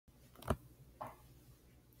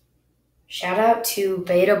Shout out to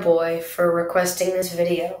Beta Boy for requesting this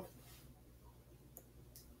video.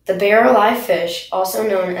 The barreleye fish, also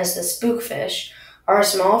known as the spookfish, are a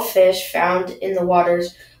small fish found in the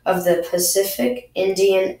waters of the Pacific,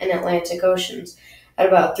 Indian, and Atlantic Oceans at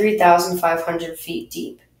about 3,500 feet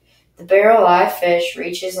deep. The barreleye fish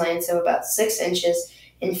reaches lengths of about 6 inches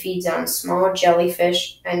and feeds on small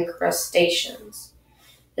jellyfish and crustaceans.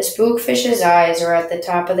 The spookfish's eyes are at the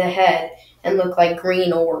top of the head and look like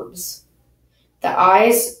green orbs. The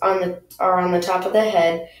eyes are on the top of the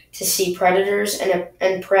head to see predators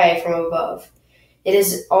and prey from above. It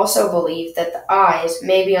is also believed that the eyes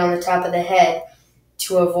may be on the top of the head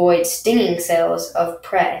to avoid stinging cells of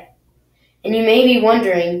prey. And you may be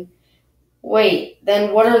wondering, wait,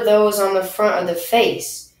 then what are those on the front of the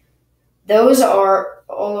face? Those are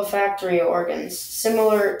olfactory organs,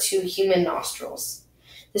 similar to human nostrils.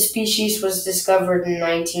 The species was discovered in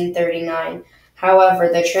 1939. However,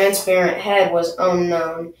 the transparent head was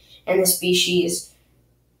unknown, and the species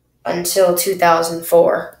until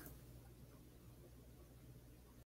 2004.